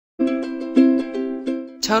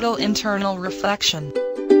Total internal reflection.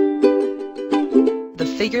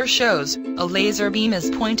 The figure shows a laser beam is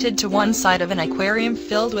pointed to one side of an aquarium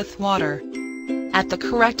filled with water. At the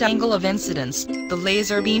correct angle of incidence, the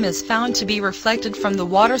laser beam is found to be reflected from the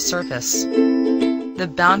water surface.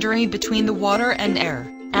 The boundary between the water and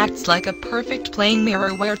air acts like a perfect plane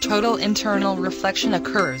mirror where total internal reflection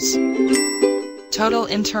occurs. Total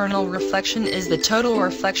internal reflection is the total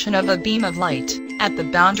reflection of a beam of light at the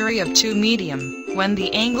boundary of two medium, when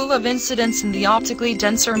the angle of incidence in the optically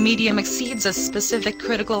denser medium exceeds a specific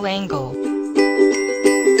critical angle.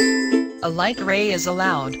 A light ray is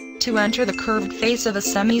allowed to enter the curved face of a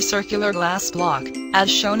semicircular glass block,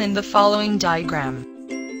 as shown in the following diagram.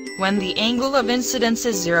 When the angle of incidence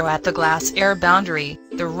is 0 at the glass air boundary,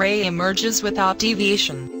 the ray emerges without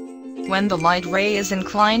deviation. When the light ray is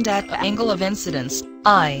inclined at an angle of incidence,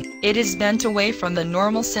 I, it is bent away from the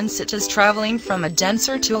normal since it is traveling from a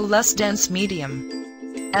denser to a less dense medium.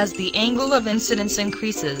 As the angle of incidence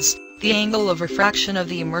increases, the angle of refraction of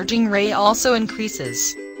the emerging ray also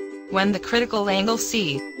increases. When the critical angle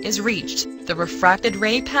C is reached, the refracted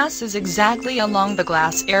ray passes exactly along the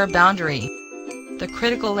glass air boundary. The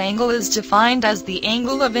critical angle is defined as the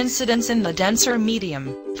angle of incidence in the denser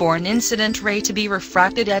medium, for an incident ray to be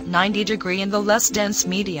refracted at 90 degrees in the less dense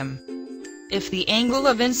medium. If the angle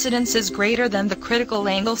of incidence is greater than the critical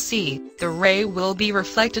angle C, the ray will be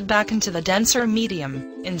reflected back into the denser medium,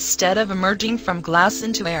 instead of emerging from glass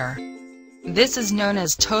into air. This is known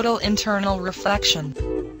as total internal reflection.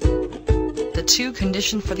 The two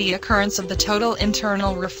conditions for the occurrence of the total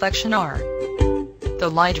internal reflection are: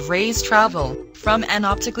 the light rays travel from an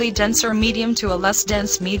optically denser medium to a less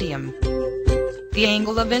dense medium. The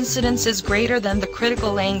angle of incidence is greater than the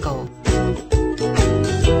critical angle.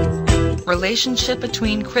 Relationship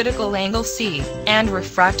between critical angle C and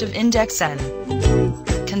refractive index N.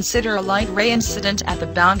 Consider a light ray incident at the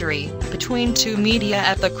boundary between two media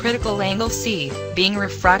at the critical angle C, being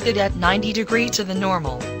refracted at 90 degrees to the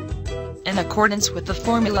normal. In accordance with the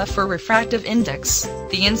formula for refractive index,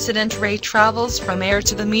 the incident ray travels from air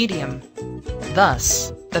to the medium.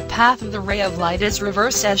 Thus, the path of the ray of light is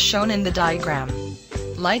reversed as shown in the diagram.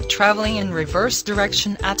 Light traveling in reverse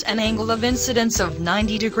direction at an angle of incidence of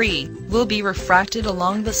 90 degrees will be refracted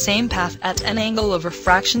along the same path at an angle of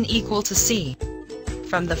refraction equal to C.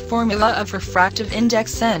 From the formula of refractive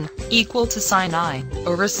index N equal to sin I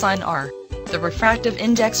over sin R, the refractive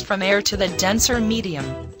index from air to the denser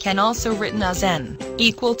medium can also written as N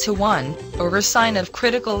equal to 1 over sine of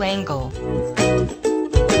critical angle.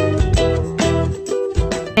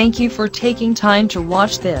 Thank you for taking time to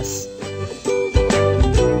watch this.